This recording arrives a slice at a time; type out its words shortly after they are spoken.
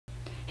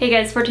Hey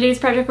guys, for today's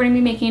project we're going to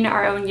be making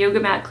our own yoga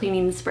mat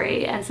cleaning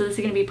spray, and so this is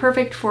going to be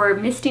perfect for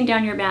misting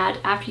down your mat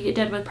after you get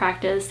done with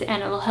practice,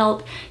 and it'll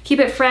help keep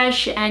it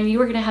fresh and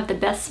you are going to have the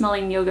best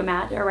smelling yoga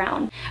mat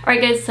around. Alright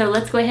guys, so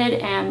let's go ahead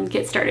and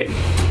get started.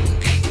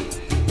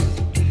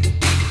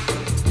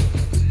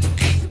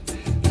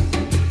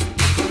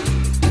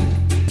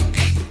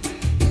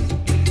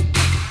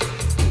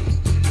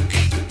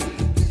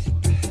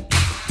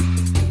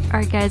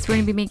 Alright guys, we're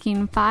going to be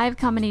making 5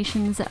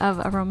 combinations of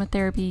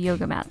aromatherapy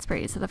yoga mat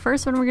spray. So the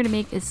first one we're going to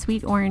make is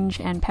sweet orange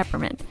and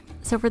peppermint.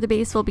 So for the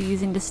base we'll be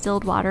using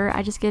distilled water.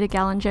 I just get a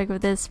gallon jug of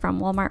this from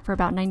Walmart for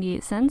about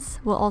 98 cents.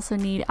 We'll also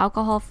need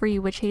alcohol-free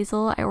witch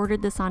hazel. I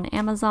ordered this on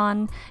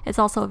Amazon. It's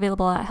also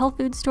available at health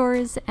food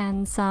stores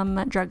and some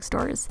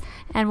drugstores.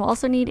 And we'll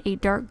also need a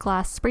dark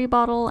glass spray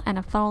bottle, and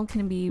a funnel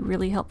can be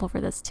really helpful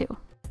for this too.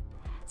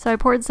 So I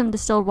poured some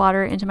distilled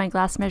water into my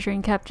glass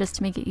measuring cup just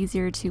to make it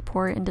easier to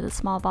pour it into the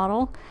small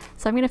bottle.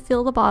 So I'm going to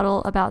fill the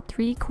bottle about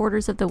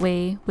 3/4 of the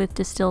way with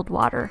distilled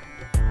water.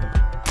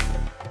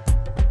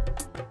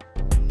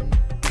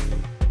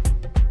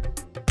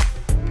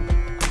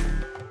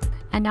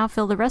 And now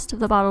fill the rest of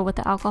the bottle with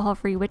the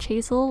alcohol-free witch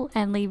hazel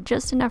and leave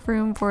just enough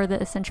room for the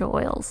essential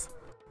oils.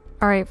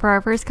 Alright, for our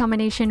first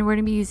combination, we're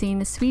going to be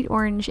using sweet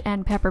orange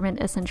and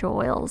peppermint essential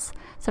oils.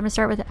 So I'm going to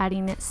start with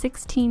adding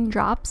 16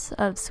 drops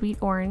of sweet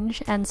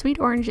orange, and sweet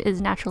orange is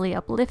naturally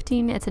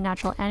uplifting. It's a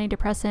natural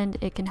antidepressant,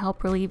 it can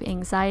help relieve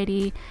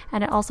anxiety,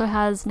 and it also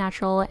has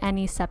natural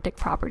antiseptic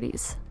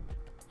properties.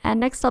 And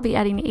next I'll be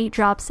adding 8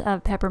 drops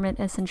of peppermint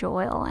essential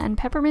oil. And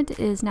peppermint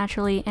is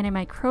naturally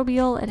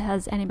antimicrobial, it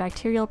has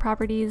antibacterial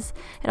properties.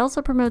 It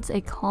also promotes a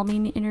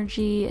calming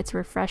energy, it's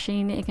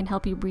refreshing, it can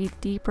help you breathe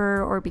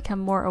deeper or become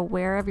more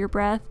aware of your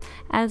breath,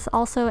 and it's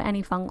also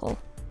antifungal.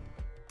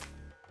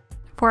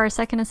 For our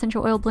second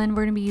essential oil blend,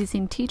 we're going to be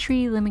using tea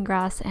tree,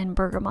 lemongrass, and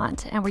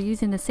bergamot, and we're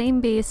using the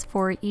same base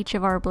for each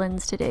of our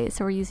blends today.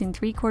 So we're using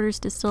 3/4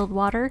 distilled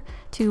water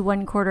to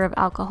 1/4 of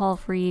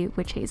alcohol-free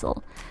witch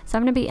hazel. So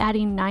I'm going to be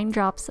adding 9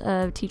 drops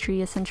of tea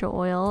tree essential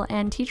oil,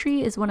 and tea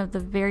tree is one of the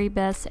very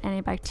best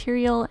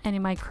antibacterial,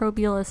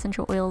 antimicrobial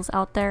essential oils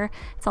out there.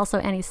 It's also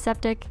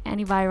antiseptic,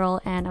 antiviral,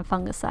 and a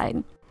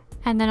fungicide.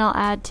 And then I'll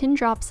add 10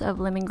 drops of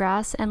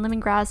lemongrass, and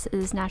lemongrass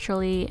is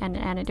naturally an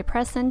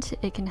antidepressant.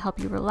 It can help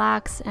you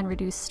relax and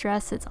reduce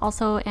stress. It's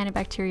also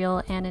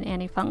antibacterial and an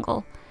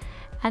antifungal.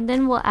 And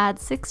then we'll add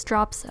 6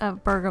 drops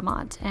of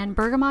bergamot, and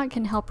bergamot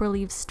can help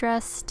relieve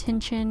stress,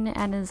 tension,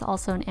 and is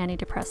also an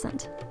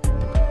antidepressant.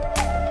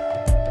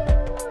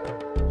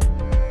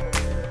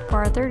 For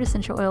our third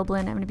essential oil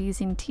blend, I'm going to be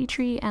using tea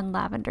tree and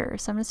lavender.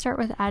 So I'm going to start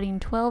with adding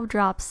 12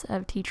 drops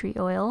of tea tree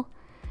oil,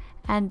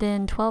 and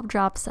then 12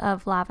 drops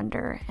of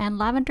lavender. And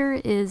lavender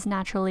is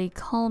naturally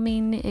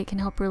calming, it can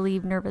help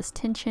relieve nervous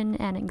tension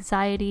and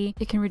anxiety,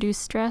 it can reduce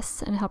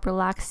stress and help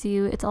relax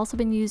you. It's also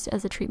been used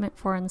as a treatment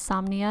for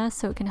insomnia,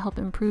 so it can help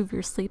improve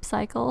your sleep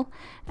cycle,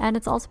 and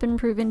it's also been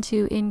proven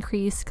to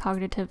increase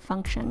cognitive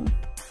function.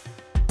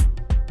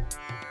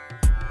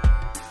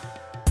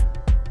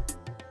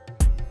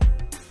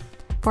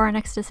 For our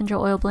next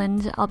essential oil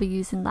blend, I'll be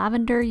using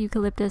lavender,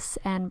 eucalyptus,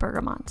 and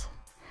bergamot.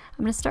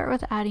 I'm going to start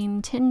with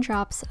adding 10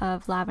 drops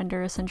of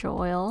lavender essential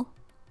oil,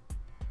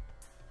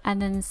 and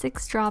then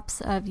 6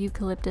 drops of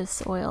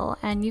eucalyptus oil.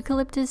 And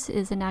eucalyptus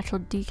is a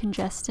natural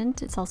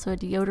decongestant, it's also a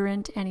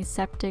deodorant,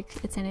 antiseptic,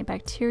 it's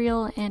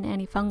antibacterial and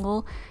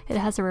antifungal. It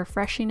has a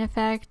refreshing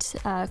effect,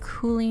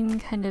 cooling,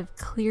 kind of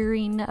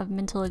clearing of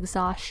mental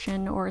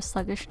exhaustion or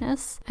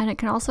sluggishness, and it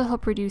can also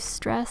help reduce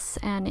stress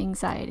and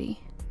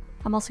anxiety.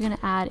 I'm also going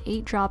to add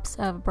 8 drops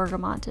of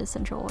bergamot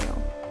essential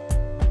oil.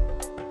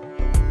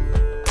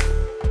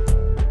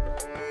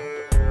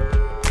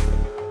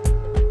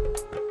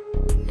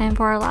 And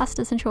for our last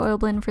essential oil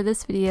blend for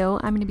this video,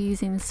 I'm going to be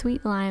using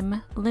sweet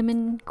lime,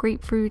 lemon,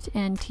 grapefruit,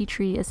 and tea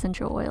tree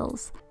essential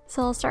oils.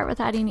 So I'll start with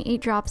adding 8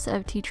 drops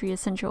of tea tree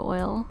essential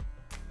oil.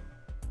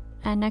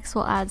 And next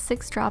we'll add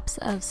 6 drops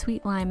of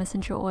sweet lime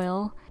essential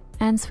oil.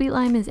 And sweet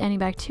lime is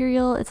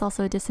antibacterial, it's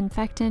also a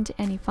disinfectant,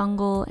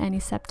 antifungal,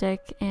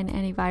 antiseptic, and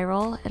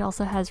antiviral. It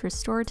also has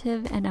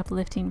restorative and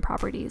uplifting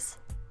properties.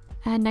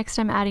 And next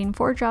I'm adding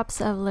 4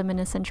 drops of lemon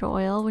essential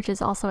oil, which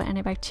is also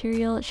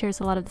antibacterial. It shares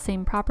a lot of the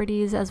same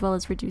properties as well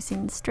as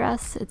reducing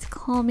stress. It's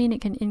calming,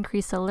 it can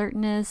increase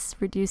alertness,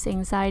 reduce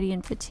anxiety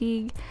and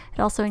fatigue.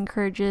 It also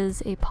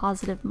encourages a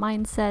positive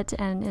mindset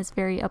and is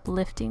very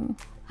uplifting.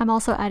 I'm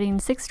also adding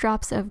 6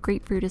 drops of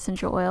grapefruit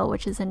essential oil,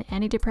 which is an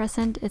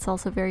antidepressant. It's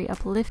also very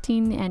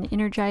uplifting and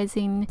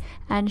energizing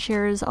and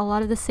shares a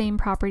lot of the same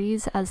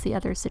properties as the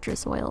other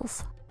citrus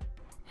oils.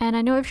 And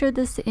I know I've showed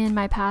this in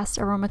my past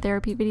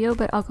aromatherapy video,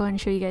 but I'll go ahead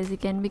and show you guys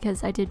again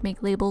because I did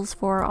make labels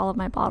for all of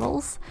my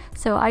bottles.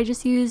 So I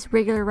just use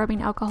regular rubbing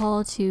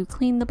alcohol to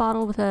clean the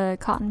bottle with a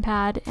cotton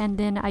pad, and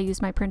then I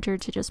use my printer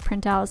to just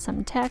print out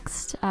some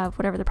text of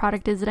whatever the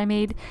product is that I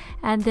made.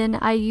 And then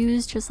I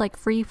use just like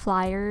free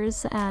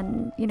flyers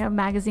and, you know,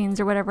 magazines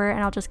or whatever,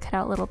 and I'll just cut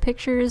out little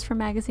pictures from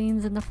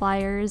magazines and the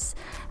flyers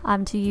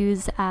to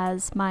use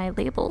as my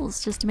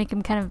labels, just to make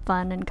them kind of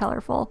fun and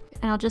colorful.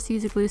 And I'll just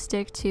use a glue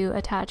stick to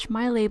attach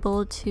my labels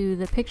label to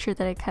the picture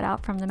that I cut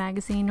out from the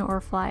magazine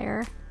or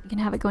flyer. You can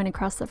have it going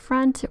across the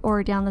front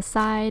or down the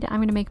side. I'm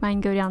going to make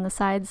mine go down the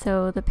side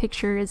so the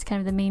picture is kind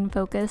of the main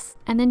focus.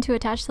 And then to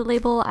attach the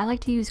label, I like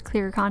to use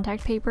clear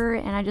contact paper,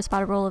 and I just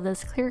bought a roll of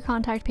this clear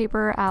contact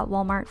paper at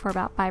Walmart for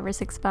about $5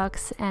 or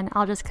 $6, and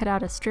I'll just cut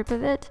out a strip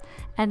of it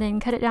and then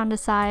cut it down to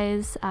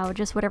size,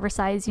 just whatever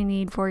size you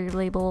need for your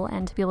label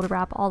and to be able to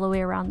wrap all the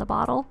way around the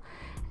bottle.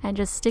 And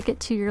just stick it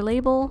to your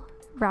label.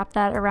 Wrap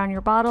that around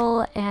your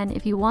bottle, and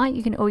if you want,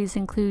 you can always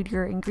include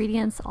your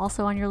ingredients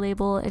also on your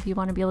label if you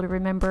want to be able to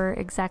remember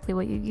exactly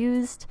what you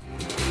used.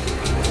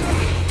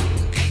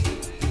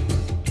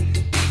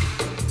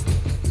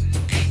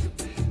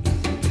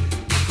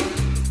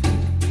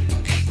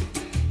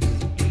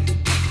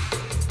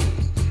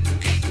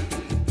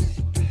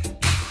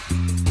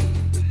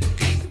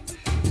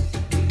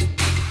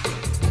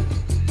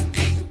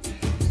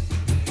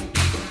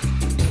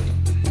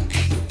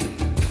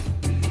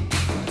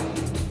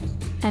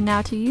 And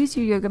now to use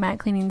your yoga mat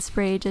cleaning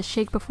spray, just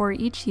shake before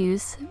each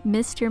use,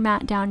 mist your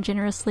mat down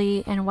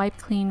generously, and wipe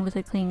clean with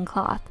a clean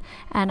cloth.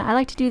 And I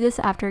like to do this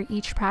after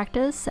each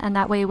practice, and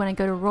that way when I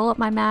go to roll up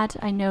my mat,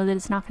 I know that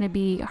it's not going to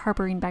be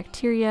harboring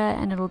bacteria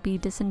and it'll be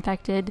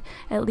disinfected,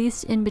 at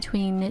least in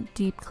between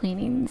deep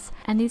cleanings.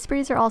 And these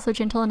sprays are also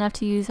gentle enough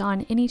to use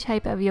on any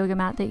type of yoga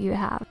mat that you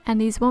have. And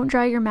these won't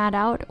dry your mat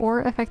out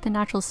or affect the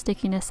natural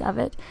stickiness of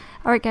it.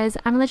 Alright guys,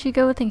 I'm gonna let you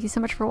go. Thank you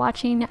so much for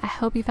watching. I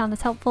hope you found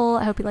this helpful.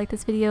 I hope you liked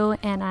this video,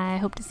 and I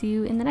hope to see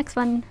you in the next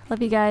one.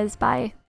 Love you guys. Bye.